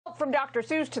From Dr.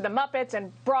 Seuss to the Muppets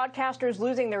and broadcasters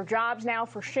losing their jobs now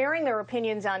for sharing their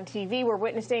opinions on TV, we're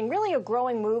witnessing really a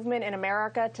growing movement in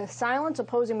America to silence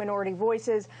opposing minority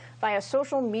voices via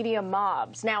social media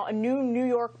mobs. Now, a new New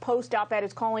York Post op-ed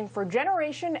is calling for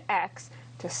Generation X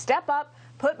to step up,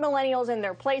 put millennials in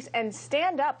their place, and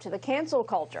stand up to the cancel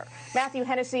culture. Matthew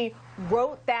Hennessy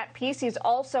wrote that piece. He's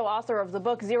also author of the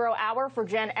book 0 Hour for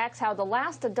Gen X, How the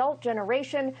Last Adult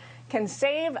Generation Can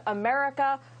Save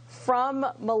America from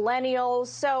Millennials.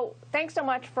 So thanks so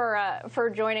much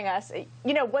for joining us.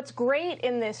 You know, what's great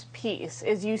in this piece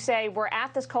is you say we're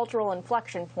at this cultural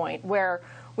inflection point where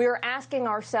we are asking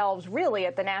ourselves really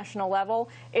at the national level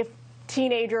if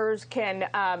teenagers can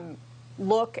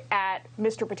look at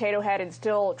Mr. Potato Head and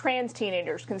still, trans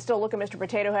teenagers can still look at Mr.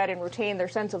 Potato Head and retain their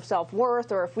sense of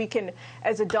self-worth, or if we can,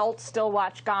 as adults, still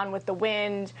watch Gone with the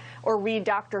Wind or read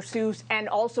Dr. Seuss and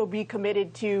also be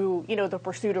committed to, you know, the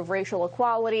pursuit of racial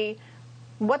equality.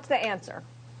 What's the answer?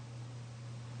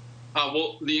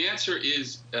 Well, the answer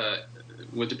is,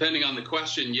 depending on the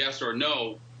question, yes or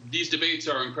no. These debates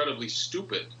are incredibly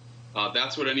stupid.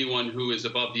 That's what anyone who is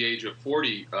above the age of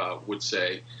 40 would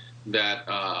say,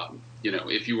 that you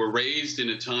know, if you were raised in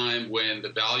a time when the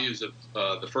values of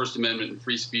the First Amendment and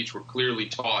free speech were clearly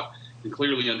taught and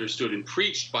clearly understood and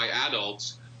preached by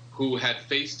adults who had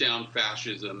faced down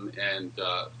fascism and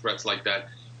threats like that,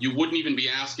 you wouldn't even be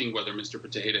asking whether Mr.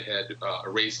 Potato Head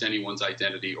erased anyone's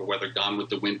identity or whether Gone with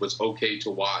the Wind was okay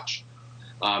to watch.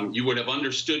 You would have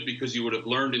understood, because you would have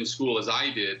learned in school, as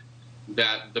I did,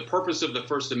 that the purpose of the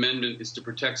First Amendment is to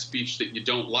protect speech that you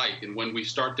don't like. And when we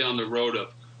start down the road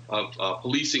of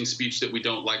policing speech that we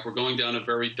don't like, we're going down a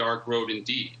very dark road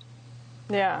indeed.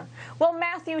 Yeah. Well,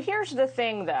 Matthew, here's the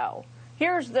thing, though.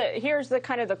 Here's the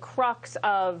kind of the crux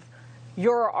of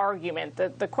your argument.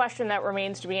 The question that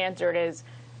remains to be answered is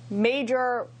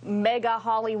major mega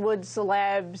Hollywood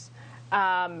celebs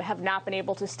have not been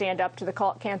able to stand up to the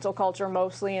cancel culture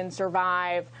mostly and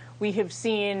survive. We have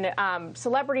seen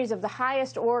celebrities of the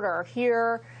highest order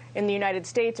here in the United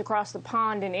States, across the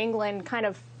pond in England, kind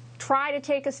of try to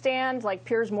take a stand, like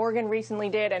Piers Morgan recently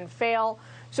did, and fail.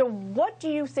 So what do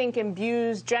you think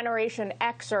imbues Generation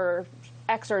Xers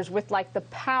with, like, the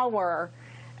power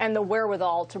and the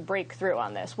wherewithal to break through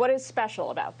on this? What is special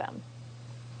about them?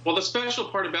 Well, the special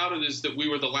part about it is that we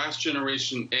were the last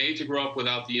generation, A, to grow up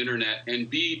without the internet, and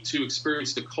B, to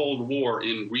experience the Cold War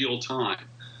in real time.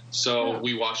 So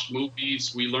we watched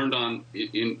movies. We learned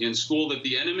in school that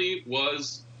the enemy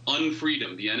was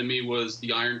unfreedom. The enemy was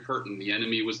the Iron Curtain. The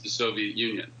enemy was the Soviet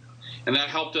Union. And that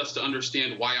helped us to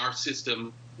understand why our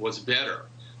system was better,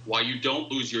 why you don't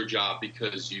lose your job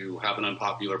because you have an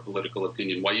unpopular political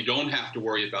opinion, why you don't have to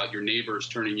worry about your neighbors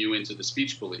turning you into the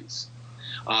speech police.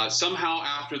 Somehow,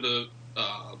 after the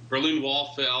Berlin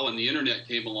Wall fell and the internet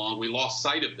came along, we lost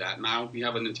sight of that. Now we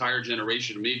have an entire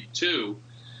generation, maybe two,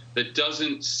 that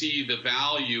doesn't see the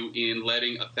value in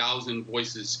letting 1,000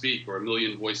 voices speak or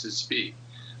 1,000,000 voices speak,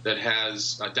 that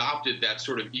has adopted that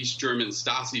sort of East German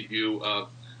Stasi view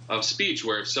of speech,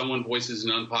 where if someone voices an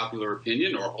unpopular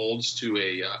opinion or holds to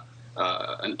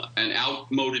an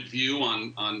outmoded view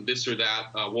on this or that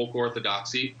woke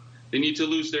orthodoxy, they need to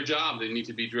lose their job. They need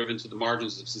to be driven to the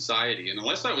margins of society. And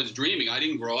unless I was dreaming, I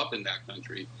didn't grow up in that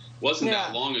country. It wasn't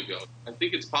that long ago. I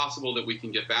think it's possible that we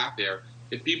can get back there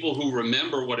if people who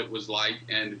remember what it was like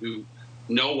and who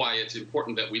know why it's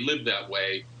important that we live that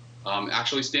way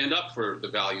actually stand up for the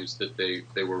values that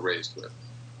they were raised with.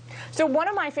 So one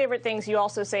of my favorite things you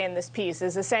also say in this piece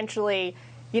is essentially,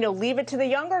 you know, leave it to the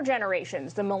younger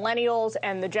generations, the millennials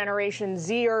and the Generation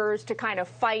Zers, to kind of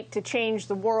fight to change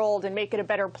the world and make it a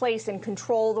better place and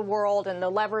control the world and the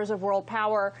levers of world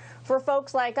power. For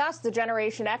folks like us, the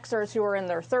Generation Xers who are in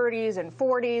their 30s and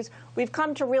 40s, we've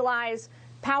come to realize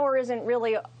power isn't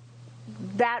really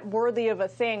that worthy of a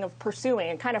thing of pursuing.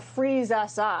 It kind of frees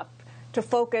us up to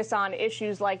focus on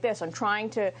issues like this, on trying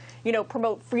to, you know,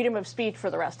 promote freedom of speech for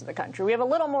the rest of the country. We have a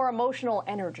little more emotional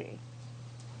energy.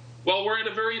 Well, we're at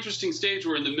a very interesting stage.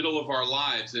 We're in the middle of our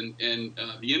lives, and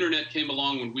the internet came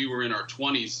along when we were in our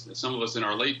 20s, some of us in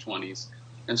our late 20s,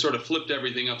 and sort of flipped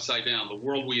everything upside down. The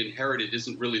world we inherited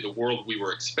isn't really the world we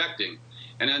were expecting.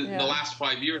 And in the last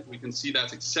 5 years, we can see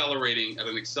that's accelerating at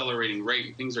an accelerating rate,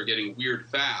 and things are getting weird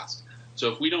fast. So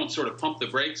if we don't sort of pump the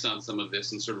brakes on some of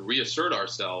this and sort of reassert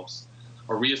ourselves,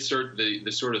 or reassert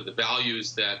the sort of the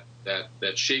values that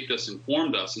shaped us and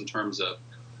formed us in terms of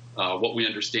what we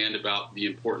understand about the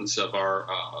importance of our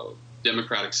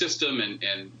democratic system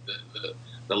and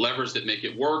the levers that make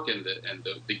it work and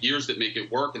the gears that make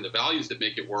it work and the values that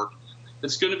make it work,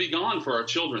 that's going to be gone for our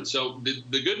children. So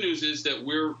the good news is that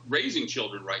we're raising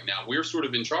children right now. We're sort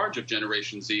of in charge of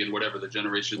Generation Z and whatever the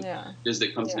generation is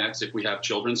that comes next if we have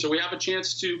children. So we have a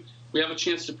chance to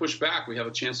push back. We have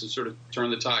a chance to sort of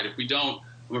turn the tide. If we don't,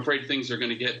 I'm afraid things are going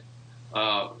to get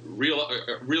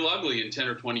real ugly in 10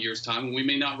 or 20 years' time, and we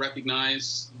may not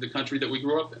recognize the country that we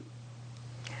grew up in.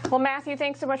 Well, Matthew,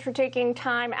 thanks so much for taking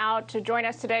time out to join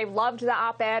us today. Loved the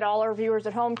op-ed. All our viewers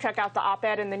at home, check out the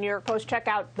op-ed in the New York Post. Check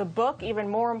out the book. Even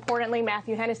more importantly,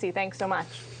 Matthew Hennessy, thanks so much.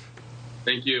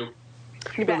 Thank you.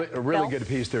 You bet. A really good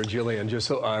piece there, Jillian. Just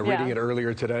reading it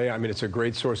earlier today, I mean, it's a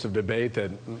great source of debate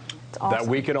that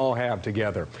we can all have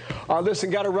together. Listen,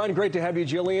 got to run. Great to have you,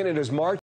 Jillian. It is March.